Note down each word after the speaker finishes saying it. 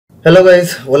Hello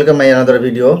guys, welcome my another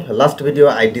video. Last video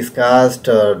I discussed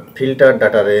filter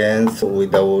data range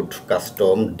without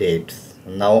custom dates.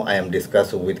 Now I am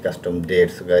discussing with custom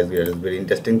dates, guys. There is very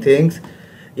interesting things.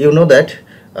 You know that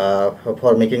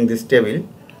for making this table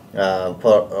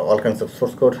for all kinds of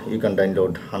source code, you can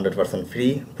download 100%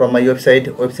 free from my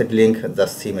website link.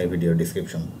 Just see my video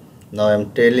description. Now I am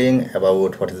telling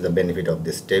about what is the benefit of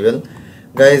this table,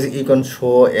 guys. You can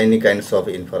show any kinds of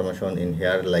information in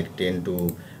here like 10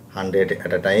 to 100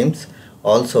 at a times.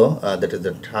 Also that is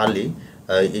the tally.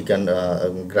 You can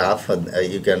graph,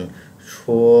 you can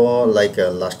show like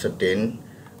last 10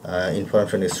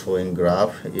 information is showing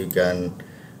graph. You can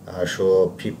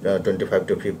show 25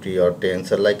 to 50 or 10,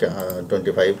 so like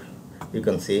 25 you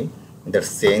can see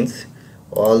that's change.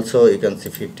 Also you can see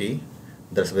 50,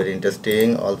 that's very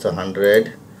interesting. Also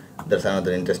 100, that's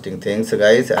another interesting thing, so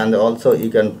guys. And also you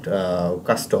can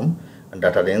custom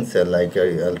data range like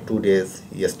 2 days,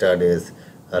 yesterday's,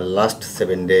 last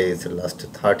 7 days, last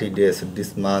 30 days,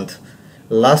 this month,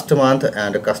 last month.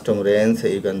 And custom range,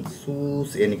 you can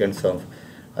choose any kinds of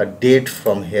a date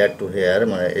from here to here,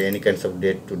 any kinds of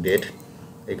date to date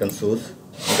you can choose,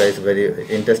 guys. Very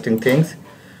interesting things.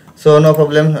 So no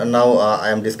problem. Now I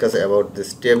am discussing about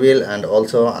this table, and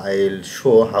also I'll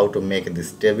show how to make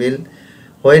this table.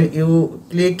 When you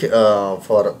click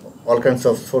for all kinds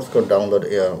of source code download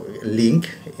link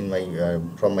in my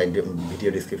from my video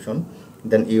description,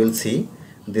 then you will see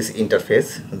this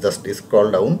interface. Just scroll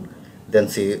down, then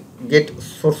see get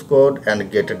source code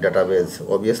and get database.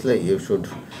 Obviously you should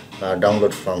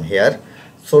download from here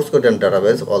source code and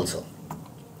database also.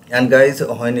 And guys,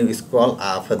 when you scroll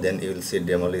up, then you will see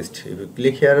demo list. If you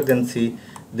click here, then see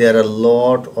there are a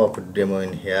lot of demo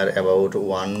in here, about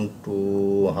 1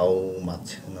 to how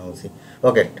much now, see,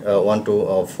 okay, 1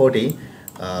 to 40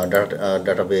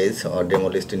 database or demo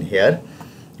list in here.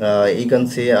 You can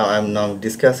see I am now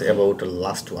discuss about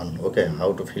last one, okay,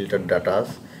 how to filter data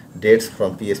dates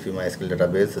from PHP MySQL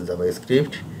database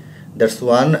JavaScript. That's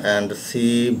one. And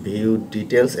see view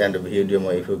details and view demo.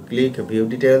 If you click view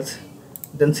details,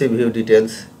 then see view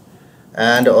details.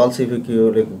 And also if you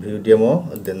click view demo,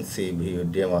 then see view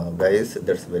demo, guys.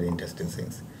 That's very interesting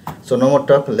things. So no more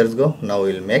talk, let's go. Now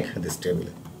we'll make this table.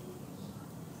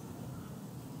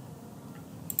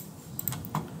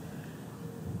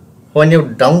 When you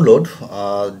download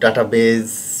database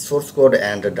source code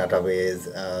and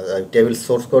database table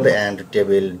source code and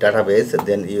table database,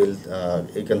 then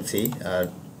you can see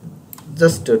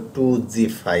just a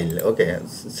 2G file, okay,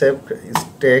 save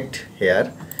state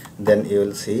here. Then you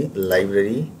will see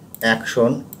library,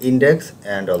 action, index,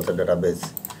 and also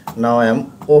database. Now I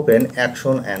am open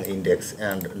action and index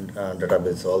and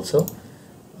database also.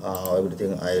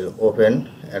 Everything I'll open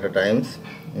at a times,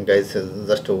 guys.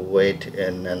 Just wait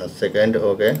in a second.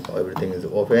 Okay, everything is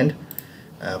opened.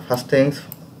 First things,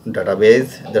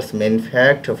 database. That's main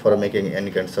fact for making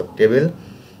any kinds of table,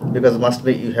 because must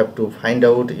be you have to find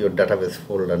out your database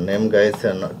folder name, guys.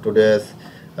 And today's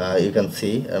you can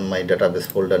see my database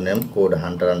folder name code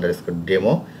hunter underscore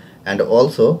demo. And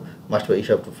also must be you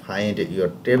have to find your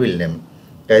table name,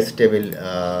 guys. Table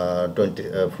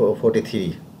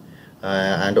 43.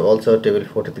 And also table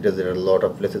 43, there are a lot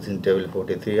of places in table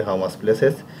 43. How much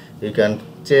places you can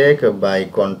check by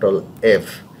Control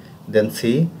F. Then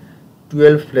see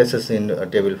 12 places in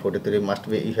table 43. Must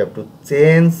be you have to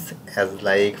change as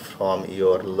like from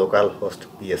your localhost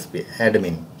PHP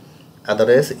admin,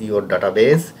 otherwise your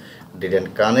database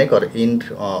didn't connect or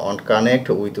on connect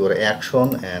with your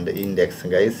action and index,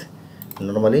 guys.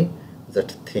 Normally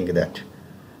just think that.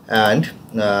 And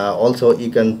also you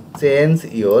can change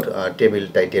your table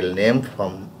title name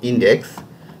from index,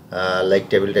 like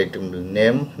table title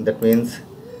name. That means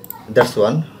that's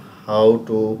one. How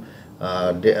to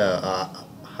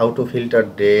filter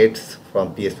dates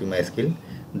from PHP MySql.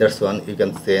 That's one you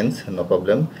can change, no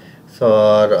problem.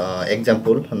 So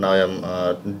example, now I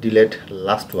am delete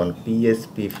last one,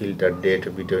 PHP filter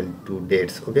date between two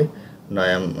dates. Okay, now I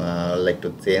am like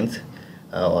to change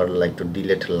or like to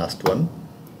delete last one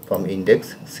from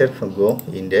index. Self go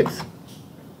index,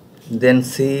 then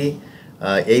see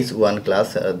h1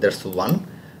 class, that's one.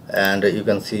 And you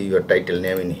can see your title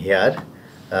name in here,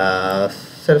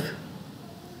 self.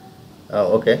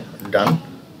 Okay, done.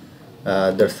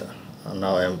 That's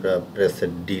now I am press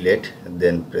delete,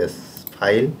 then press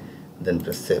file, then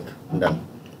press save. Done.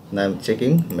 Now I am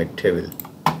checking my table,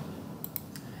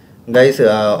 guys.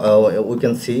 We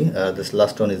can see this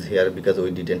last one is here because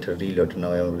we didn't reload.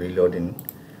 Now I am reloading.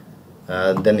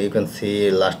 Then you can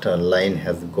see last line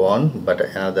has gone, but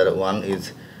another one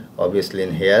is obviously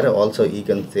in here. Also you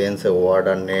can change a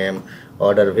order name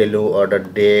order value, order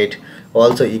date.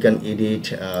 Also you can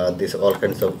edit this all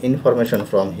kinds of information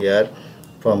from here,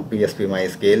 from PHP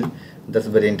MySql. That's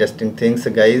very interesting things,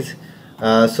 guys.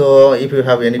 So if you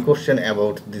have any question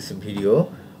about this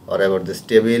video or about this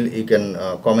table, you can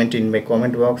comment in my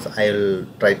comment box. I'll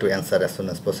try to answer as soon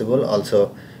as possible.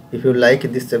 Also, if you like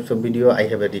this type of video, I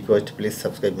have a request, please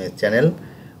subscribe my channel.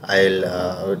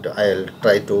 I'll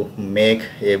try to make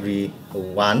every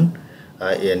one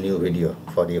a new video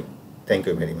for you. Thank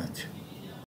you very much.